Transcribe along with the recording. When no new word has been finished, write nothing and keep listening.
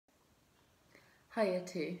Hiya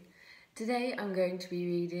too. Today I'm going to be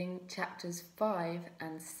reading chapters 5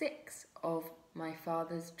 and 6 of My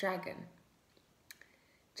Father's Dragon.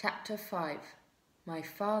 Chapter 5. My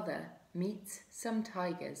Father Meets Some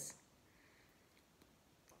Tigers.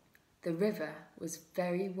 The river was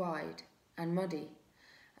very wide and muddy,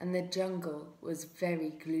 and the jungle was very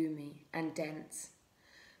gloomy and dense.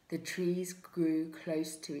 The trees grew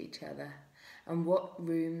close to each other, and what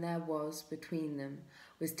room there was between them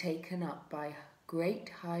was taken up by great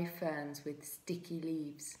high ferns with sticky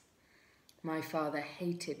leaves. My father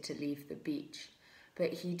hated to leave the beach,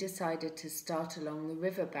 but he decided to start along the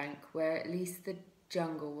riverbank where at least the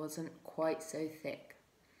jungle wasn't quite so thick.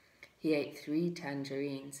 He ate 3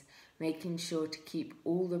 tangerines, making sure to keep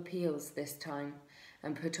all the peels this time,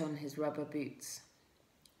 and put on his rubber boots.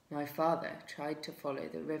 My father tried to follow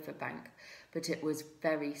the riverbank, but it was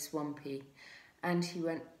very swampy, and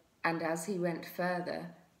as he went further,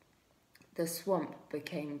 the swamp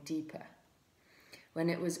became deeper. When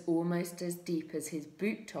it was almost as deep as his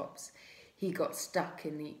boot tops, he got stuck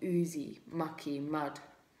in the oozy, mucky mud.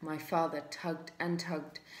 My father tugged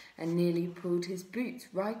and nearly pulled his boots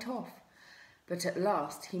right off, but at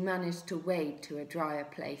last he managed to wade to a drier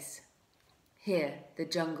place. Here the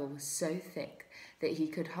jungle was so thick that he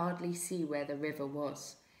could hardly see where the river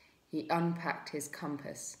was. He unpacked his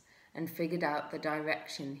compass and figured out the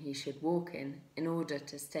direction he should walk in order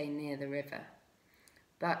to stay near the river.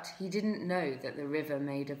 But he didn't know that the river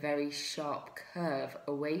made a very sharp curve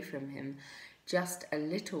away from him just a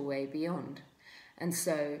little way beyond, and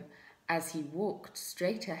so, as he walked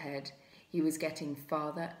straight ahead, he was getting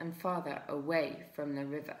farther and farther away from the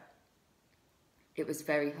river. It was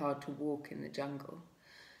very hard to walk in the jungle.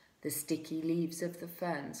 The sticky leaves of the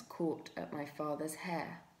ferns caught at my father's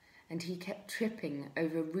hair, and he kept tripping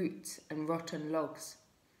over roots and rotten logs.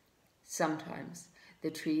 Sometimes the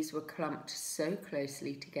trees were clumped so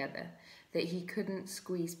closely together that he couldn't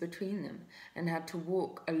squeeze between them and had to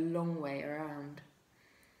walk a long way around.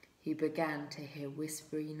 He began to hear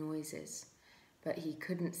whispery noises, but he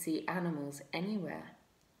couldn't see animals anywhere.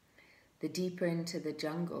 The deeper into the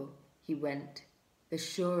jungle he went, the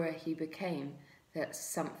surer he became that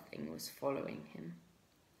something was following him.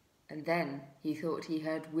 And then he thought he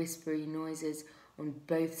heard whispery noises on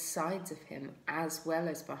both sides of him as well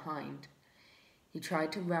as behind. He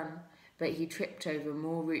tried to run, but he tripped over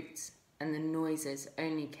more roots, and the noises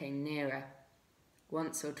only came nearer.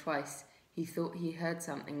 Once or twice he thought he heard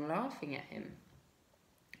something laughing at him.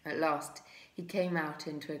 At last he came out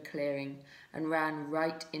into a clearing and ran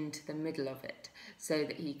right into the middle of it so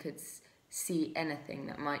that he could see anything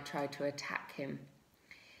that might try to attack him.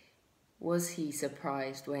 Was he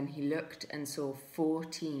surprised when he looked and saw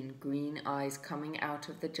 14 green eyes coming out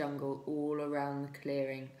of the jungle all around the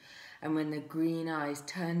clearing, and when the green eyes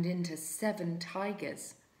turned into 7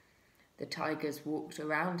 tigers. The tigers walked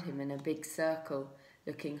around him in a big circle,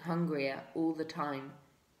 looking hungrier all the time,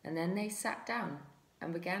 and then they sat down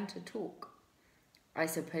and began to talk. "I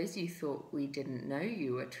suppose you thought we didn't know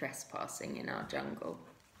you were trespassing in our jungle."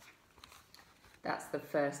 That's the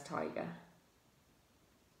first tiger.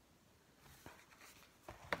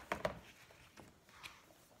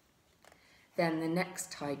 Then the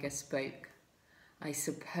next tiger spoke. "I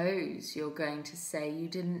suppose you're going to say you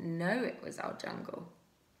didn't know it was our jungle.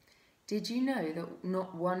 Did you know that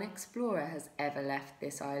not one explorer has ever left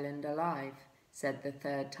this island alive?" said the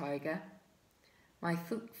third tiger. My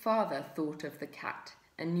father thought of the cat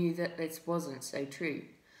and knew that this wasn't so true,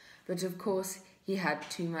 but of course he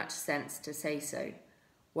had too much sense to say so.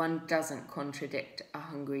 One doesn't contradict a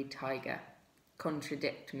hungry tiger.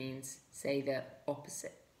 Contradict means say the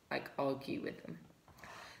opposite, like argue with them.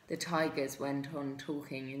 The tigers went on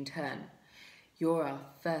talking in turn. "You're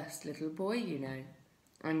our first little boy, you know.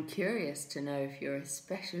 I'm curious to know if you're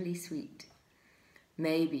especially sweet.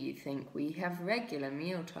 Maybe you think we have regular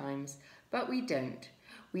meal times, but we don't.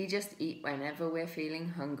 We just eat whenever we're feeling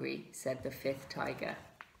hungry," said the 5th tiger.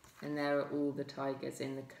 And there are all the tigers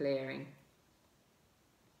in the clearing.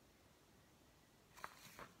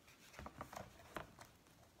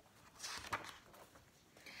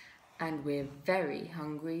 "And we're very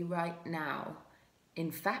hungry right now.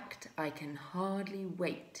 In fact, I can hardly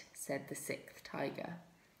wait," said the 6th tiger.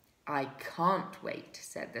 "I can't wait,"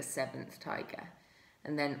 said the 7th tiger.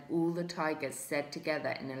 And then all the tigers said together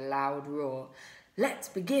in a loud roar, "Let's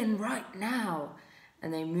begin right now,"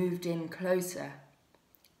 and they moved in closer.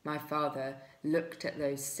 My father looked at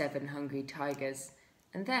those 7 hungry tigers,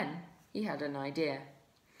 and then he had an idea.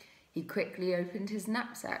 He quickly opened his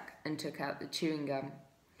knapsack and took out the chewing gum.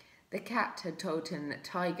 The cat had told him that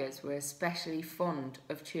tigers were especially fond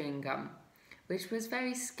of chewing gum, which was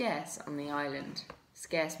very scarce on the island.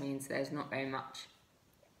 Scarce means there's not very much.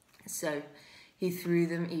 So he threw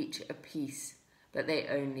them each a piece, but they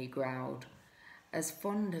only growled. As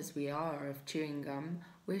fond as we are of chewing gum,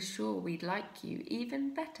 we're sure we'd like you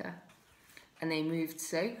even better. And they moved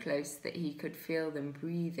so close that he could feel them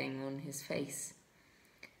breathing on his face.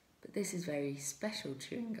 But this is very special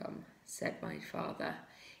chewing gum, said my father.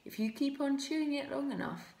 If you keep on chewing it long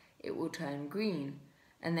enough, it will turn green,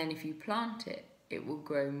 and then if you plant it, it will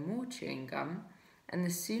grow more chewing gum, and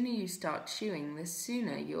the sooner you start chewing, the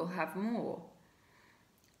sooner you'll have more.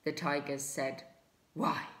 The tigers said,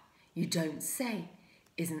 "Why, you don't say!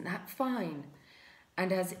 Isn't that fine?"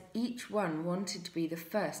 And as each one wanted to be the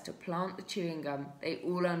first to plant the chewing gum, they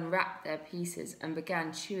all unwrapped their pieces and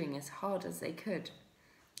began chewing as hard as they could.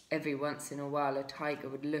 Every once in a while, a tiger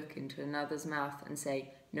would look into another's mouth and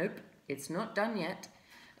say, "Nope, it's not done yet,"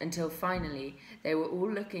 until finally they were all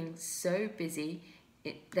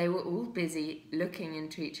busy looking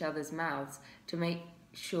into each other's mouths to make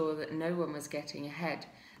sure that no one was getting ahead,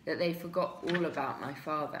 that they forgot all about my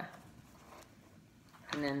father.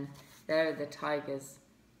 And then there are the tigers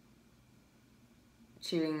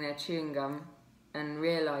chewing their chewing gum and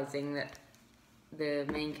realising that the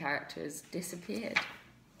main character has disappeared.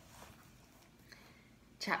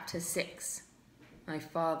 Chapter 6. My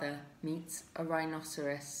father meets a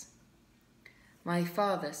rhinoceros. My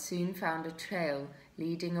father soon found a trail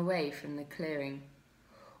leading away from the clearing.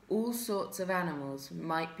 All sorts of animals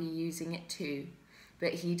might be using it too,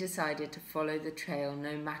 but he decided to follow the trail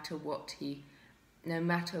no matter what he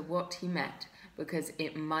met, because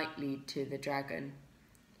it might lead to the dragon.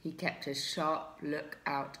 He kept a sharp look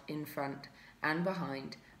out in front and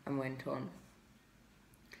behind and went on.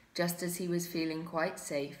 Just as he was feeling quite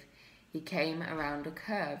safe, he came around a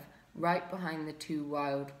curve right behind the two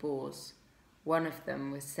wild boars. One of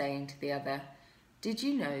them was saying to the other, "Did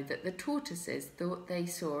you know that the tortoises thought they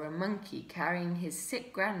saw a monkey carrying his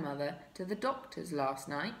sick grandmother to the doctor's last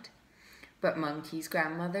night? But Monkey's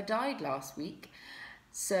grandmother died last week,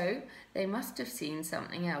 so they must have seen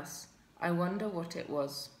something else. I wonder what it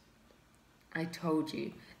was." "I told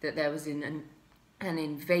you that there was an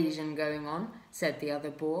invasion going on," said the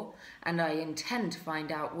other boar, "and I intend to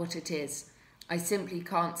find out what it is. I simply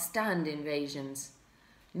can't stand invasions."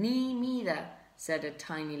 "Me neither," said a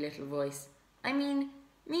tiny little voice. "I mean,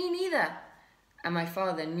 me neither." And my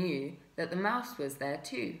father knew that the mouse was there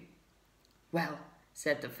too. "Well,"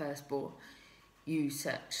 said the first boar, "you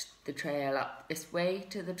search the trail up this way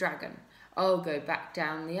to the dragon. I'll go back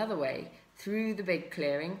down the other way, through the big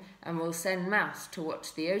clearing, and we'll send Mouse to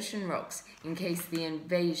watch the ocean rocks in case the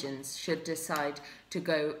invasions should decide to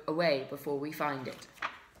go away before we find it."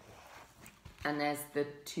 And there's the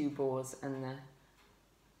two boars and the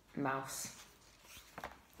mouse.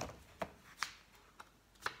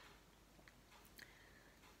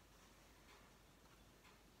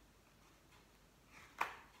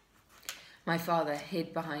 My father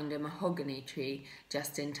hid behind a mahogany tree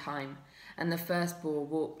just in time, and the first boar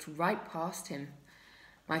walked right past him.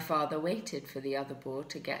 My father waited for the other boar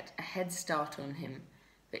to get a head start on him,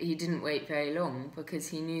 but he didn't wait very long, because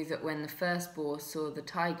he knew that when the first boar saw the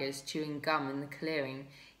tigers chewing gum in the clearing,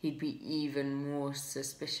 he'd be even more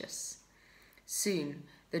suspicious. Soon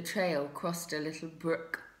the trail crossed a little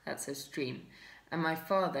brook, that's a stream, and my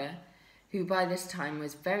father, who by this time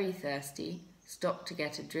was very thirsty, stopped to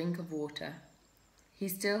get a drink of water. He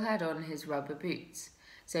still had on his rubber boots,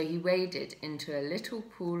 so he waded into a little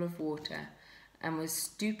pool of water and was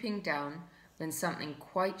stooping down when something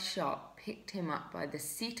quite sharp picked him up by the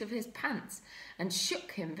seat of his pants and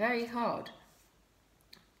shook him very hard.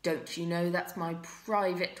 "Don't you know that's my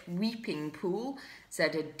private weeping pool?"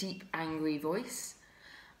 said a deep, angry voice.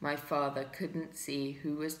 My father couldn't see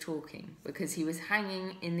who was talking because he was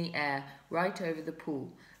hanging in the air right over the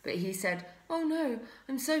pool, but he said, "Oh no,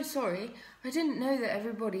 I'm so sorry. I didn't know that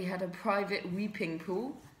everybody had a private weeping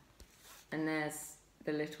pool." And there's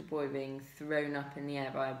the little boy being thrown up in the air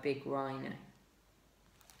by a big rhino.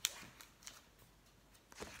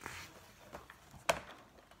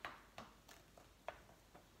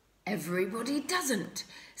 "Everybody doesn't,"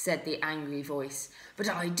 said the angry voice, "but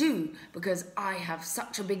I do, because I have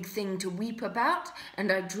such a big thing to weep about,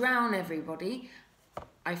 and I drown everybody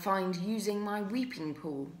I find using my weeping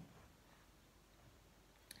pool."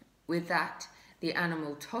 With that, the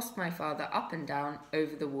animal tossed my father up and down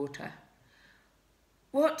over the water.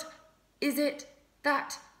 "What is it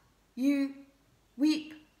that you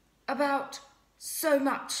weep about so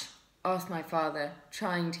much?" asked my father,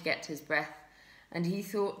 trying to get his breath, and he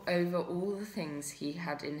thought over all the things he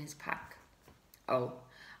had in his pack. "Oh,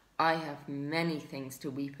 I have many things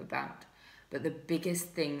to weep about, but the biggest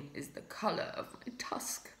thing is the colour of my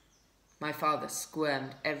tusk." My father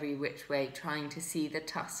squirmed every which way, trying to see the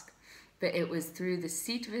tusk, but it was through the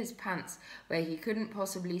seat of his pants where he couldn't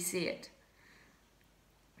possibly see it.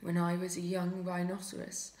 "When I was a young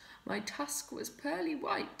rhinoceros, my tusk was pearly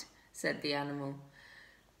white," said the animal.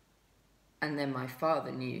 And then my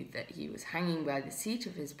father knew that he was hanging by the seat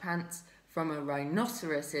of his pants from a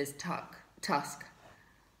rhinoceros's tusk.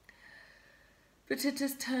 "But it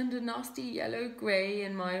has turned a nasty yellow-grey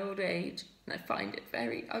in my old age, and I find it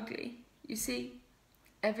very ugly. You see,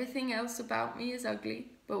 everything else about me is ugly,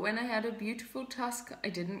 but when I had a beautiful tusk, I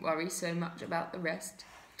didn't worry so much about the rest.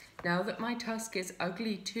 Now that my tusk is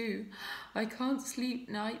ugly too, I can't sleep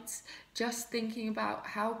nights just thinking about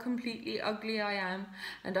how completely ugly I am,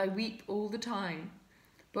 and I weep all the time.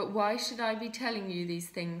 But why should I be telling you these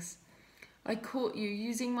things? I caught you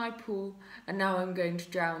using my pool, and now I'm going to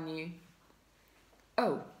drown you."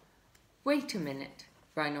 "Oh, wait a minute,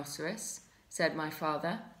 Rhinoceros," said my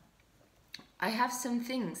father. "I have some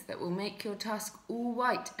things that will make your tusk all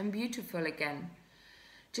white and beautiful again.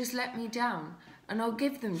 Just let me down, and I'll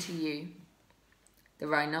give them to you." The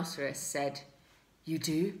rhinoceros said, "You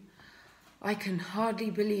do? I can hardly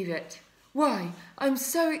believe it. Why, I'm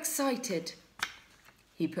so excited."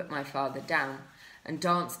 He put my father down and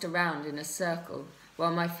danced around in a circle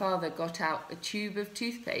while my father got out a tube of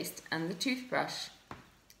toothpaste and the toothbrush.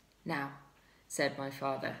 "Now," said my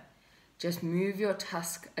father, "just move your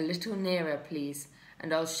tusk a little nearer, please,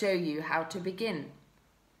 and I'll show you how to begin."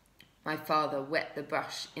 My father wet the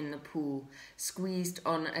brush in the pool, squeezed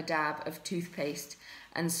on a dab of toothpaste,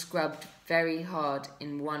 and scrubbed very hard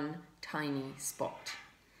in one tiny spot.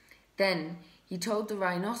 Then he told the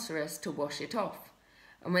rhinoceros to wash it off,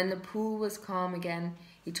 and when the pool was calm again,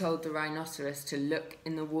 he told the rhinoceros to look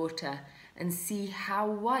in the water and see how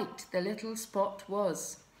white the little spot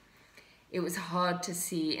was. It was hard to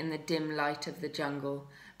see in the dim light of the jungle,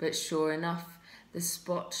 but sure enough, the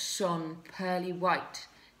spot shone pearly white,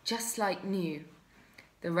 just like new.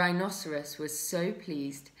 The rhinoceros was so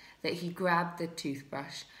pleased that he grabbed the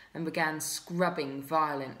toothbrush and began scrubbing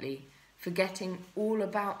violently, forgetting all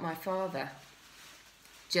about my father.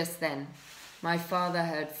 Just then, my father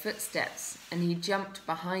heard footsteps and he jumped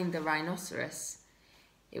behind the rhinoceros.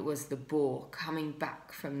 It was the boar coming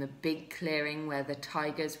back from the big clearing where the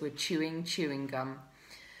tigers were chewing gum.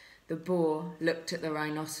 The boar looked at the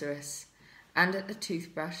rhinoceros and at the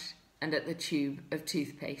toothbrush and at the tube of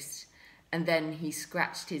toothpaste, and then he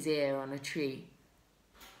scratched his ear on a tree.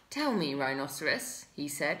 "Tell me, rhinoceros," he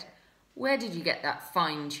said, "where did you get that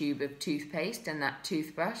fine tube of toothpaste and that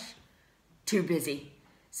toothbrush?" "Too busy,"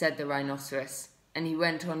 said the rhinoceros, and he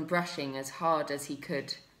went on brushing as hard as he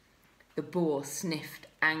could. The boar sniffed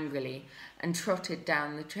angrily and trotted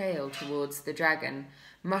down the trail towards the dragon,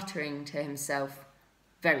 muttering to himself,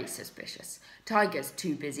 "Very suspicious. Tiger's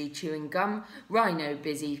too busy chewing gum, rhino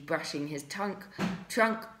busy brushing his trunk.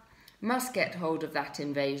 Must get hold of that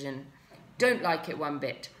invasion. Don't like it one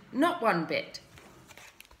bit. Not one bit."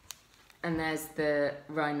 And there's the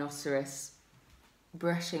rhinoceros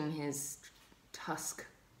brushing his tusk.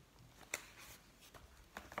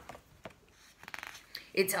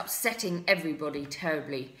 "It's upsetting everybody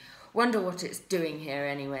terribly. Wonder what it's doing here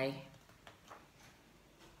anyway."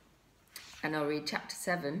 And I'll read chapter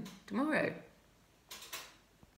 7 tomorrow.